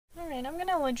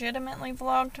gonna legitimately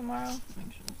vlog tomorrow?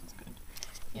 Make sure this is good.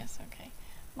 Yes, okay.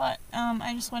 But,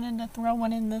 I just wanted to throw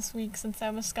one in this week since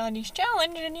that was Scotty's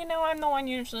challenge, and you know I'm the one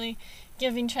usually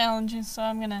giving challenges, so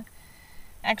I'm gonna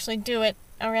actually do it,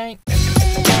 alright?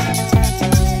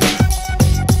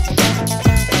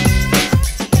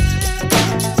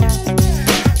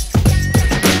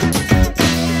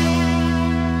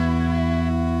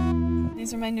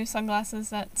 These are my new sunglasses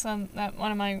that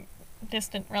one of my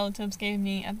distant relatives gave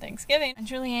me at Thanksgiving.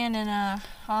 Julianne and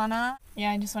Hannah.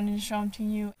 Yeah, I just wanted to show them to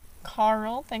you.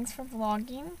 Carl, thanks for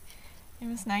vlogging. It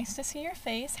was nice to see your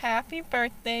face. Happy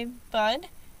birthday, bud.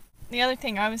 The other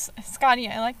thing, Scotty,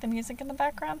 I like the music in the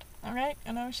background, alright?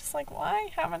 And I was just like, why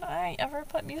haven't I ever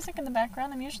put music in the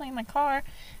background? I'm usually in my car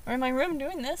or in my room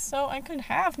doing this, so I could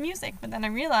have music. But then I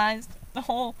realized the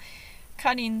whole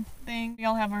cutting thing. We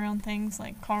all have our own things,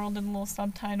 like Carl did the little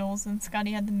subtitles and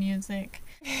Scotty had the music.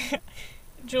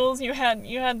 Jules, you had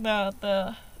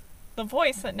the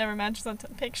voice that never matches up to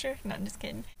the picture. No, I'm just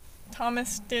kidding.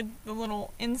 Thomas did the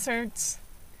little inserts.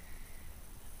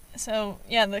 So,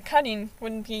 yeah, the cutting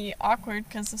wouldn't be awkward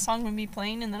because the song would be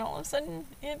playing and then all of a sudden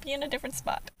it'd be in a different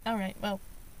spot. Alright, well,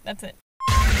 that's it.